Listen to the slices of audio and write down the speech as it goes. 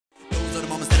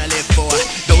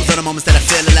moments that I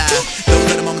feel alive.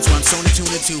 Those are the moments where I'm so in tune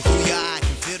to who you are. I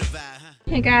can feel the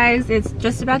vibe. Hey guys, it's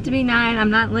just about to be 9. I'm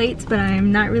not late, but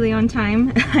I'm not really on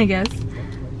time, I guess.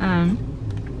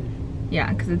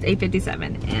 Yeah, because it's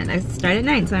 8:57 and I start at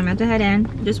 9, so I'm about to head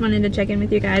in. Just wanted to check in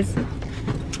with you guys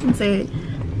and say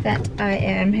that I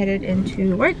am headed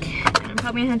into work. I'm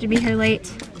probably gonna have to be here late.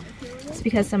 It's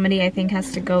because somebody I think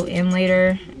has to go in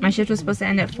later. My shift was supposed to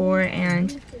end at 4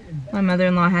 and my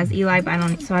mother-in-law has Eli, but I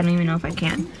don't even know if I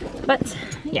can. But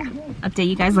yeah, update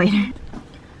you guys later.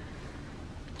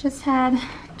 Just had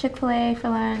Chick-fil-A for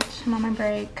lunch. I'm on my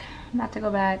break. I'm about to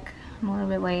go back. I'm a little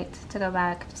bit late to go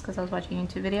back just because I was watching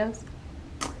YouTube videos.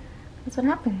 That's what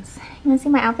happens. You wanna see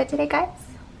my outfit today, guys?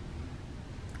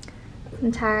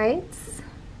 Some tights,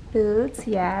 boots,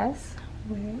 yes.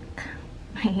 Wig.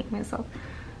 I hate myself.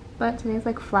 But today's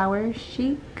like flower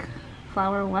chic.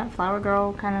 Flower what? Flower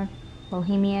girl, kind of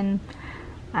bohemian.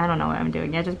 I don't know what I'm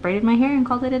doing. I just braided my hair and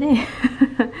called it a day.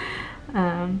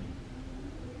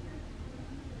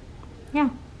 Yeah,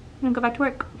 I'm gonna go back to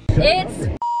work. It's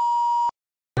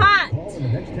hot.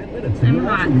 I'm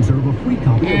hot. And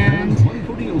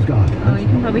oh, you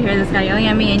can probably hear this guy yelling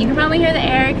at me, and you can probably hear the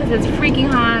air because it's freaking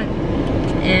hot.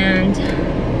 And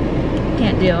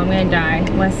can't do. I'm gonna die.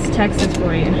 West Texas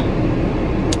for you.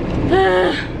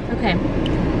 Okay,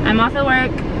 I'm off at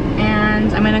work,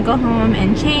 and I'm gonna go home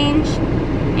and change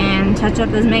and touch up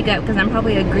this makeup because I'm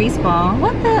probably a grease ball.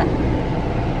 What the?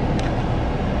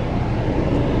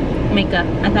 Makeup.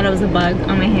 I thought it was a bug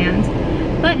on my hand,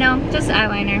 but no, just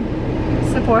eyeliner.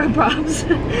 Sephora props.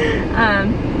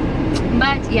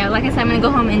 But yeah, like I said, I'm gonna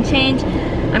go home and change.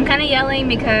 I'm kind of yelling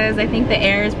because I think the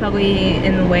air is probably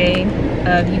in the way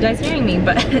of you guys hearing me,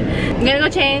 but I'm gonna go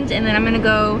change and then I'm gonna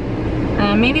go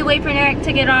maybe wait for Narek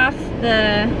to get off.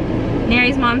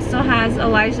 Neri's mom still has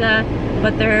Elijah,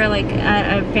 but they're like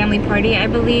at a family party, I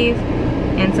believe,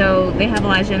 and so they have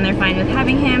Elijah and they're fine with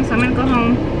having him. So I'm gonna go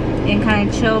home and kind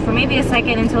of chill for maybe a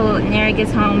second until Neri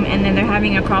gets home, and then they're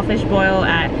having a crawfish boil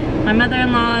at my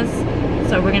mother-in-law's,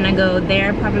 so we're gonna go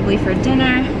there probably for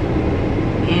dinner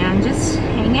and just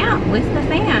hang out with the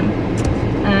fam.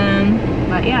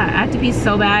 But yeah, I have to pee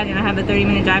so bad and I have a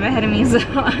 30-minute drive ahead of me, so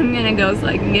I'm gonna go so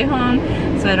I can get home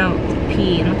so I don't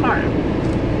pee in the car.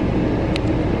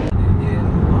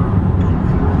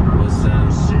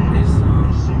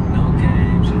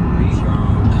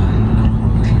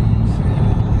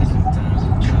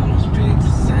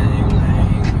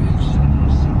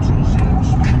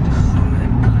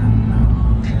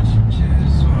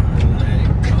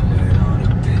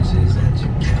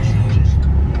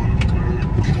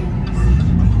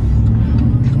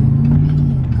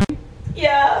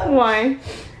 Why?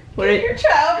 Your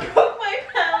child broke my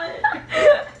palette.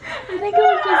 I think it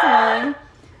was just one.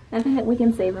 I think we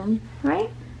can save him, right?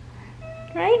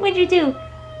 Right? What'd you do?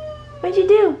 What'd you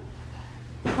do?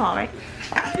 All right.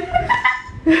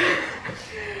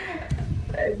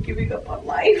 I'm giving up on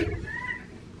life.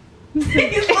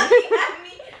 He's looking at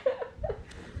me.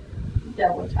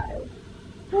 Double child.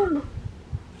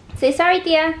 Say sorry,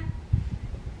 Tia.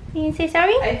 Can you say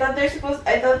sorry? I thought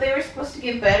they were supposed to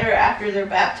get better after they're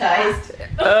baptized.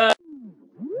 Yeah.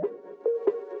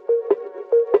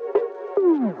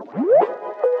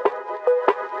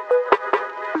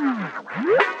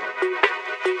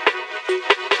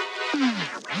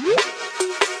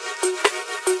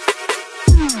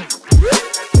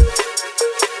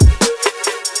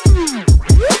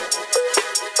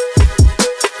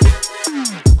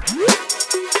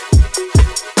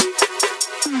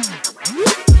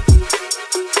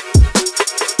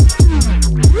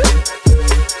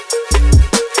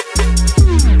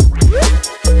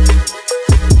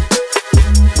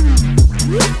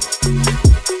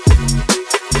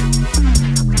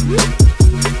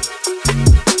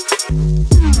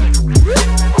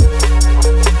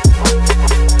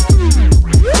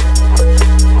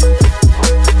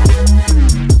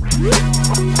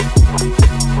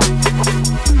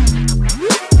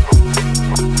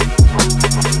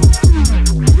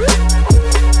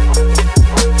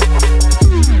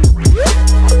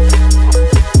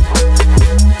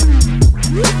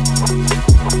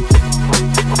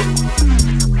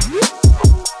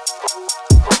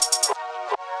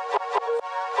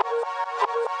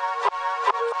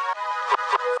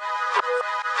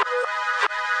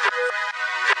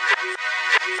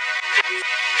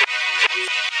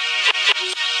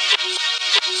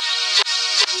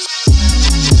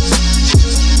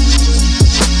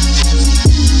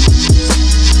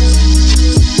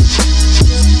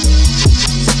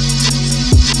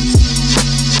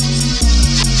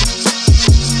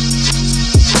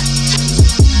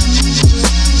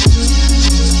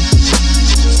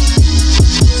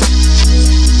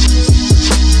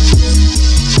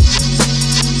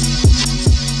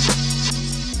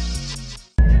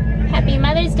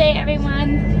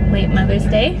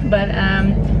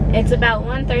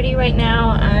 right now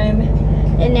I'm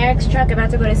in Eric's truck about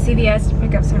to go to CVS to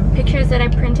pick up some pictures that I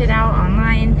printed out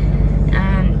online,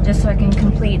 just so I can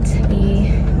complete the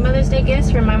Mother's Day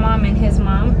gifts for my mom and his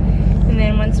mom. And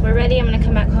then once we're ready, I'm gonna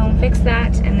come back home, fix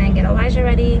that, and then get Elijah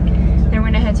ready. Then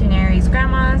we're gonna head to Neri's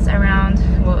grandma's around,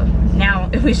 well, now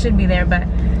we should be there, but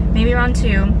maybe around 2.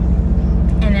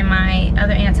 And then my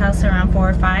other aunt's house around 4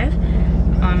 or 5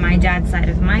 on my dad's side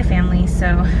of my family,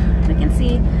 so we can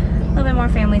see a little bit more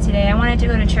family today. I wanted to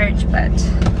go to church, but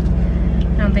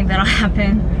I don't think that'll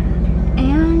happen.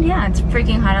 And yeah, it's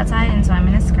freaking hot outside, and so I'm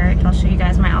in a skirt. I'll show you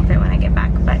guys my outfit when I get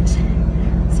back, but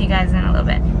see you guys in a little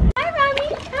bit. Hi,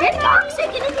 Robbie. They're toxic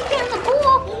and if you get in the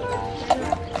pool.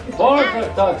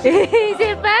 Is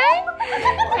it fun?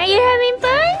 Are you having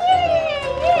fun?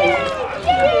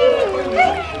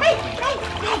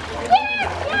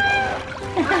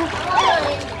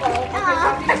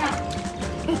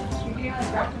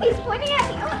 He's pointing at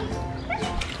me.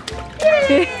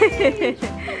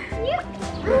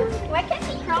 Why can't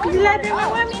he crawl? You like the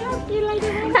mommy? You like the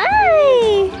mommy?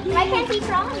 Hi! Why can't he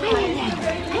crawl?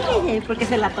 Ay, porque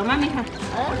se la toma, mija.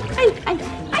 Ay, ay,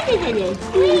 ay, ay, ay.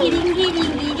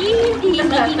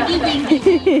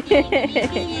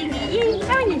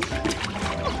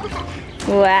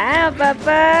 Wow,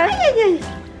 Papa. Ay, ay, ay.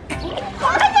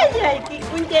 Ay, ay, ay, qué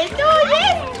contento,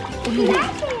 yes.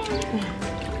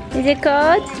 Is it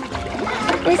cold?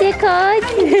 Is it cold?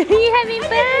 You having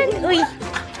fun? Uy.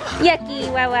 Yucky,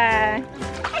 Wawa.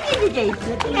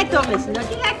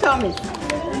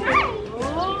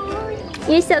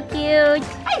 You're so cute.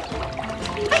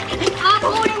 I'm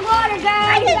holding water,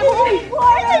 guys. I'm holding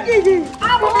water.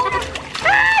 I'm holding.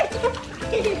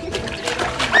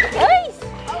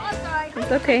 Oh, I'm sorry.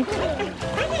 It's okay.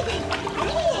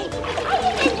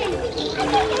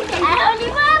 I hold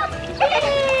you up.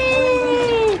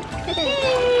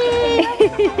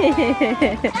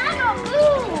 I don't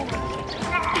move.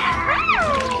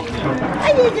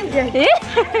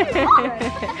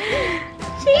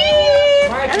 Cheese!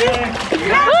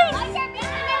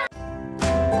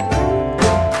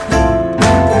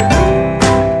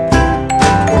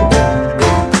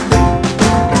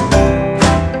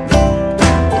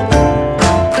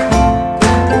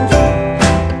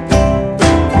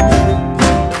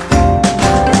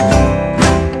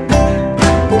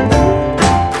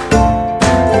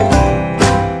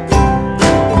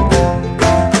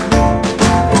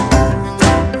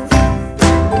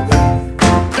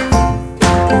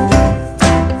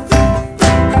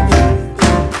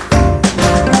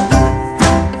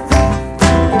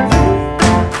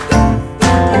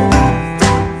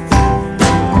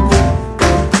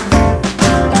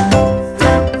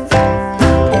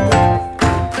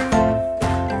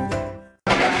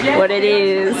 What it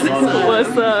is.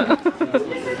 What's up?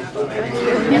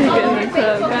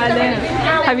 Goddamn.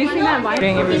 Have you seen that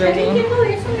vine? Everybody.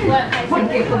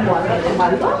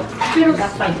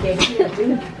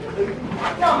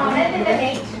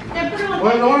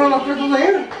 Bueno, bueno, las fiestas de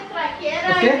ayer.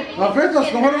 ¿Qué? Las fiestas,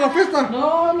 ¿cómo era la fiesta?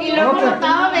 No, y luego lo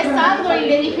estaba besando y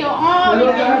le dije, oh,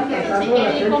 mira, se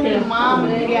quiere ir con mi mamá,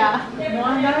 ya. No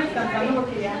andaba descansando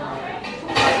porque ya.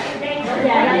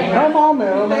 No mames,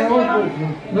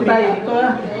 no está ahí toda.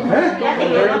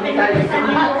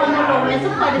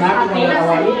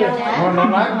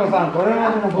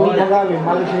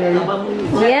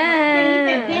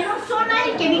 ¿Qué no son ahí?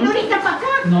 Que vino ahorita para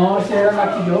acá. No, esa era la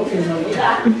que yo,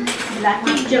 La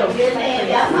Quillo.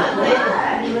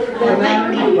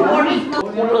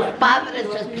 Los padres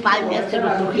de España se lo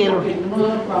cogieron. No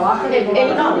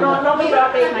miró a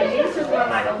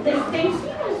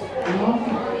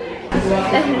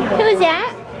Who's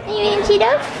that? Are you eating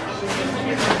Cheetos?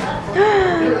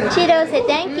 Cheetos said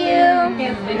thank you.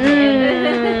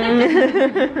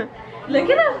 Look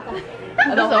at him.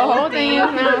 That's the whole thing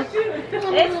is now.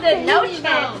 It's the no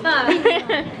chance, huh?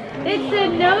 It's the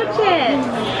no chance.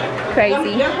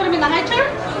 Crazy. You put him in the high chair?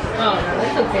 Oh, no,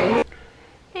 that's okay.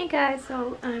 Hey guys,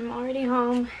 so I'm already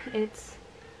home. It's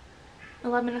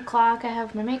 11 o'clock. I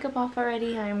have my makeup off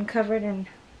already. I'm covered in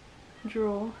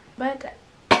drool. But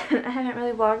I haven't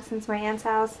really vlogged since my aunt's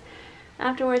house.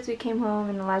 Afterwards we came home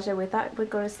and Elijah, we thought would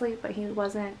go to sleep, but he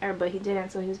wasn't, but he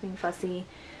didn't, so he was being fussy.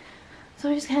 So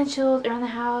we just kind of chilled around the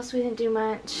house. We didn't do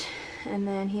much, and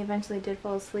then he eventually did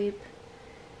fall asleep,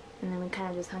 and then we kind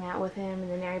of just hung out with him, and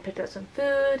then Mary picked up some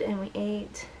food and we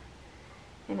ate,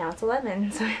 and now it's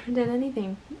 11, so I haven't done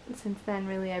anything since then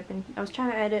really. I was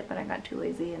trying to edit, but I got too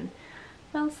lazy and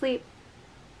fell asleep.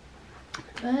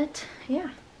 But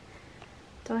yeah,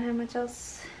 don't have much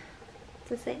else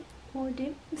to say or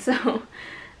do. So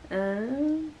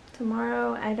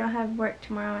tomorrow, I don't have work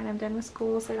tomorrow and I'm done with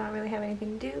school, so I don't really have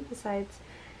anything to do besides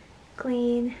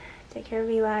clean, take care of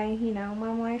Eli, you know,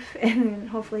 mom life, and then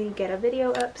hopefully get a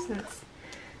video up since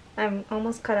I'm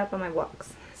almost caught up on my vlogs.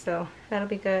 So that'll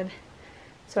be good.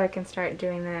 So I can start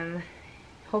doing them,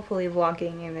 hopefully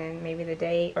vlogging, and then maybe the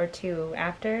day or two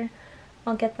after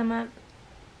I'll get them up.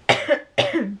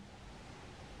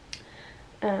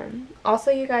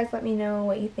 Also, you guys let me know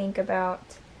what you think about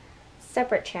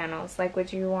separate channels. Like,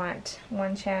 would you want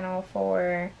one channel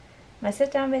for my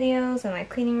sit down videos and like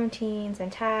cleaning routines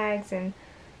and tags and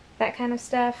that kind of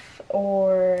stuff,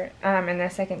 or and the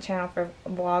second channel for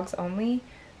vlogs only,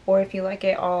 or if you like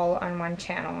it all on one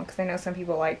channel? Because I know some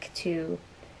people like to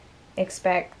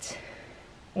expect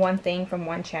one thing from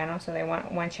one channel, so they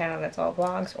want one channel that's all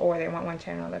vlogs, or they want one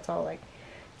channel that's all like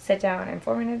sit down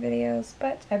informative videos.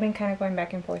 But I've been kind of going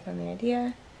back and forth on the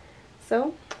idea,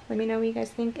 so let me know what you guys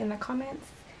think in the comments.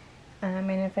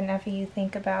 And if enough of you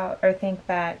think about or think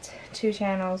that 2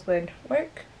 channels would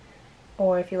work,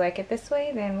 or if you like it this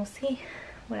way, then we'll see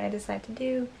what I decide to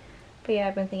do. But yeah,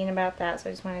 I've been thinking about that, so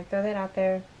I just wanted to throw that out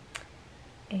there.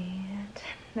 And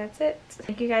that's it.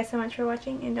 Thank you guys so much for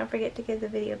watching, and don't forget to give the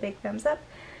video a big thumbs up.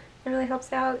 It really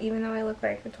helps out, even though I look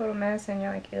like a total mess and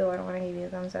you're like, ew, I don't want to give you a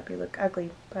thumbs up, you look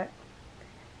ugly, but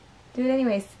do it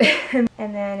anyways.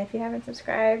 And then if you haven't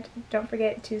subscribed, don't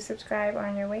forget to subscribe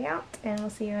on your way out, and we'll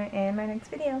see you in my next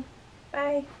video.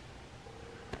 Bye!